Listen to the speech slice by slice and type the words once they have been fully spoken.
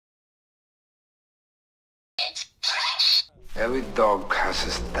Every dog has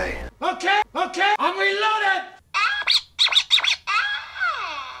his day. Okay, I'm reloaded!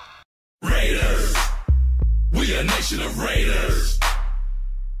 Raiders, we a nation of raiders.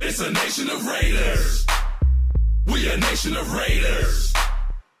 It's a nation of raiders. We a nation of raiders.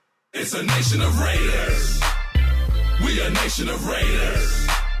 It's a nation of raiders. We a nation of raiders.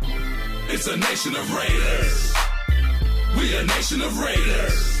 It's a nation of raiders. We a nation of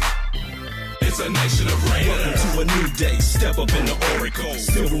raiders. It's a nation of raiders. Welcome to a new day. Step up in the oracle.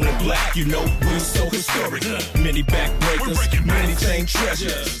 Silver and black, you know, we so historic. Many backbreakers, many chain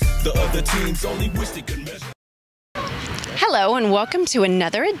treasures. The other teams only wish they could measure. Hello and welcome to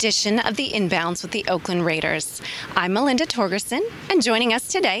another edition of the Inbounds with the Oakland Raiders. I'm Melinda Torgersen, and joining us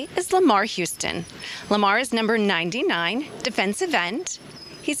today is Lamarr Houston. Lamarr is number 99, defensive end.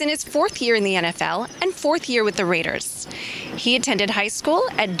 He's in his fourth year in the NFL and fourth year with the Raiders. He attended high school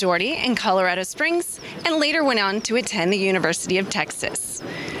at Doherty in Colorado Springs and later went on to attend the University of Texas.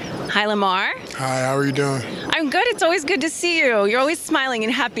 Hi, Lamarr. Hi, how are you doing? I'm good. It's always good to see you. You're always smiling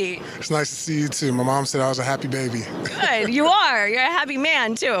and happy. It's nice to see you, too. My mom said I was a happy baby. Good. You are. You're a happy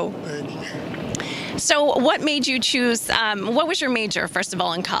man, too. Thank you. So what made you choose, what was your major, first of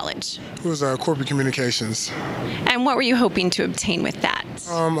all, in college? It was corporate communications. And what were you hoping to obtain with that?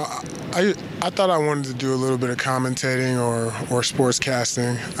 I thought I wanted to do a little bit of commentating or sports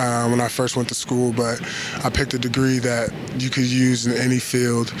casting when I first went to school, but I picked a degree that you could use in any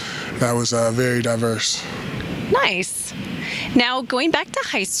field that was very diverse. Nice. Now, going back to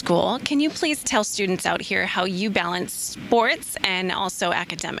high school, can you please tell students out here how you balance sports and also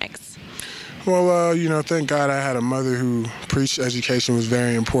academics? Well, thank God I had a mother who preached education was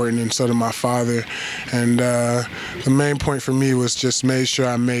very important, and so did my father. And the main point for me was just made sure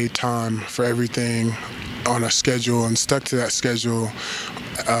I made time for everything on a schedule and stuck to that schedule,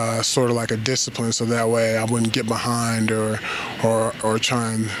 sort of like a discipline, so that way I wouldn't get behind or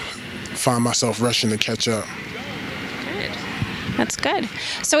try and find myself rushing to catch up. That's good.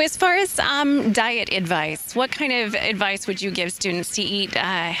 So as far as diet advice, what kind of advice would you give students to eat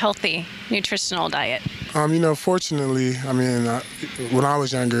a healthy, nutritional diet? Fortunately, when I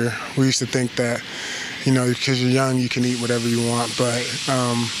was younger, we used to think that, because you're young, you can eat whatever you want. But,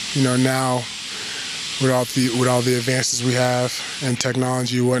 now with all the advances we have in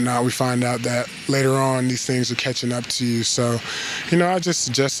technology and whatnot, we find out that later on these things are catching up to you. So, I just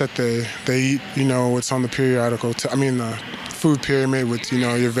suggest that they eat, what's on the periodical, the food pyramid with,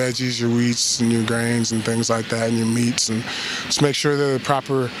 your veggies, your wheats, and your grains and things like that, and your meats, and just make sure they're the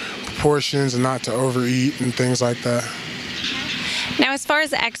proper proportions and not to overeat and things like that. Now, as far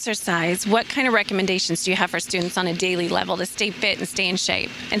as exercise, what kind of recommendations do you have for students on a daily level to stay fit and stay in shape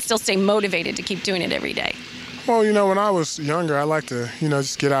and still stay motivated to keep doing it every day? Well, when I was younger, I liked to,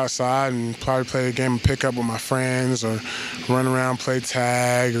 just get outside and probably play a game of pickup with my friends, or run around, play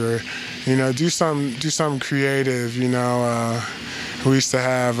tag, or, do something creative. We used to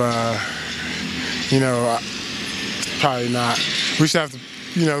have, probably not. We used to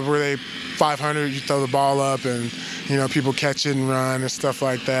have, where they 500, you throw the ball up and, people catch it and run and stuff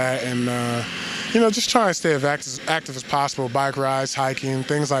like that. And, just try and stay as active as possible, bike rides, hiking,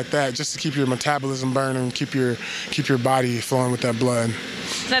 things like that, just to keep your metabolism burning, keep your body flowing with that blood.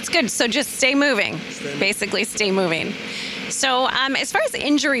 That's good. So just stay moving, basically stay moving. So as far as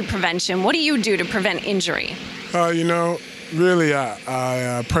injury prevention, what do you do to prevent injury? Really,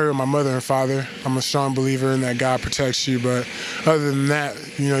 I pray with my mother and father. I'm a strong believer in that God protects you, but other than that,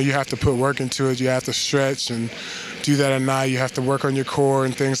 you have to put work into it. You have to stretch and do that at night. You have to work on your core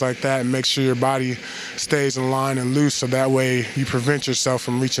and things like that, and make sure your body stays in line and loose, so that way you prevent yourself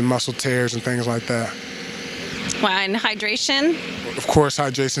from reaching muscle tears and things like that. Well, and hydration? Of course,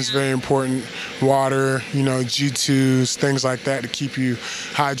 hydration is very important. Water, G2s, things like that to keep you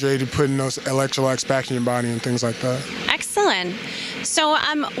hydrated, putting those electrolytes back in your body and things like that. Excellent. So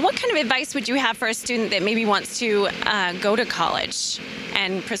what kind of advice would you have for a student that maybe wants to go to college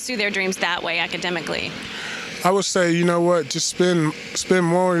and pursue their dreams that way academically? I would say, just spend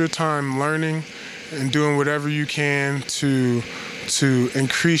more of your time learning and doing whatever you can to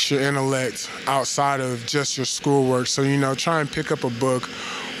increase your intellect outside of just your schoolwork. So, try and pick up a book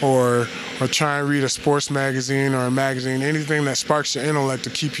or try and read a sports magazine or a magazine, anything that sparks your intellect to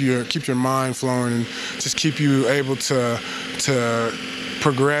keep your mind flowing and just keep you able to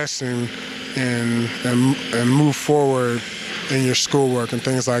progress and move forward in your schoolwork and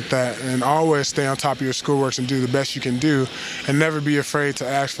things like that. And always stay on top of your schoolwork and do the best you can do, and never be afraid to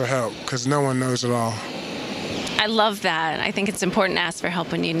ask for help, because no one knows it all. I love that. I think it's important to ask for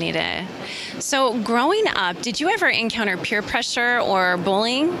help when you need it. So growing up, did you ever encounter peer pressure or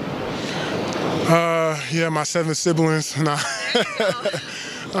bullying? Yeah, my 7 siblings. No,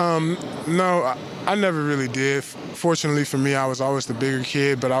 no, I never really did. Fortunately for me, I was always the bigger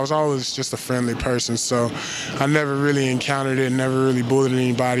kid, but I was always just a friendly person, so I never really encountered it, never really bullied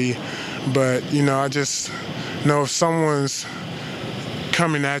anybody. But, you know, I just know if someone's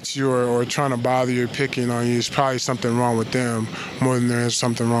coming at you or trying to bother you or picking on you, it's probably something wrong with them more than there is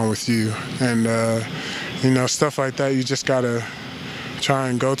something wrong with you. And, you know, stuff like that, you just got to try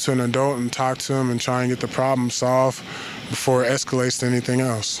and go to an adult and talk to them and try and get the problem solved before it escalates to anything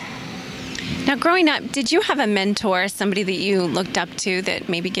else. Now, growing up, did you have a mentor, somebody that you looked up to that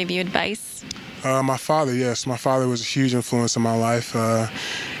maybe gave you advice? My father, yes. My father was a huge influence in my life.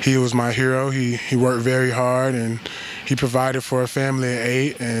 He was my hero. He worked very hard, and he provided for a family at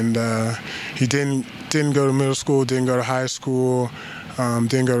 8. And he didn't go to middle school, didn't go to high school,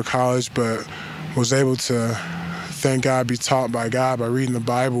 didn't go to college, but was able to, thank God, be taught by God by reading the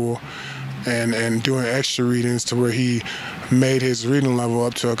Bible and doing extra readings to where he made his reading level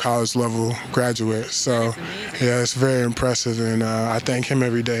up to a college level graduate. So yeah, it's very impressive, and I thank him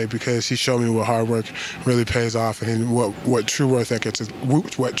every day because he showed me what hard work really pays off and what true work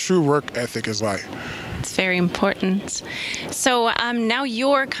ethic is like. It's very important. So now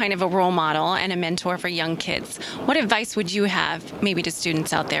you're kind of a role model and a mentor for young kids. What advice would you have maybe to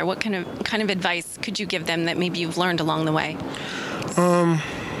students out there? What kind of advice could you give them that maybe you've learned along the way?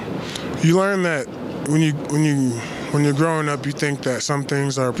 You learn that when you're growing up, you think that some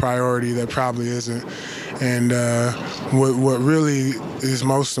things are a priority that probably isn't. And what really is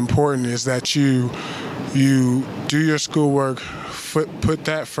most important is that you do your schoolwork, put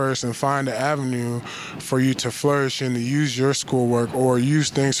that first, and find an avenue for you to flourish and to use your schoolwork or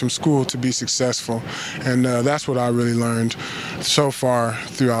use things from school to be successful. And that's what I really learned so far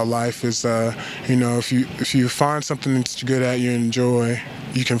throughout life is, you know, if you find something that you're good at, you enjoy,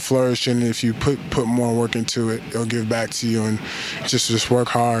 you can flourish, and if you put more work into it, it'll give back to you, and just work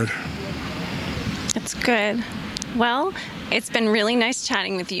hard. That's good. Well, it's been really nice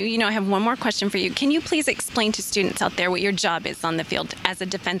chatting with you. You know, I have one more question for you. Can you please explain to students out there what your job is on the field as a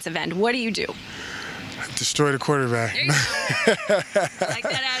defensive end? What do you do? Destroy the quarterback. There you go. Like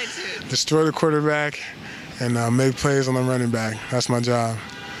that attitude. Destroy the quarterback and make plays on the running back. That's my job.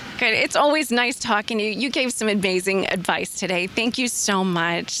 Good. It's always nice talking to you. You gave some amazing advice today. Thank you so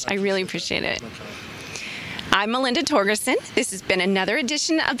much. I really appreciate it. I'm Melinda Torgersen. This has been another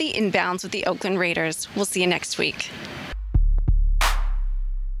edition of the Inbounds with the Oakland Raiders. We'll see you next week.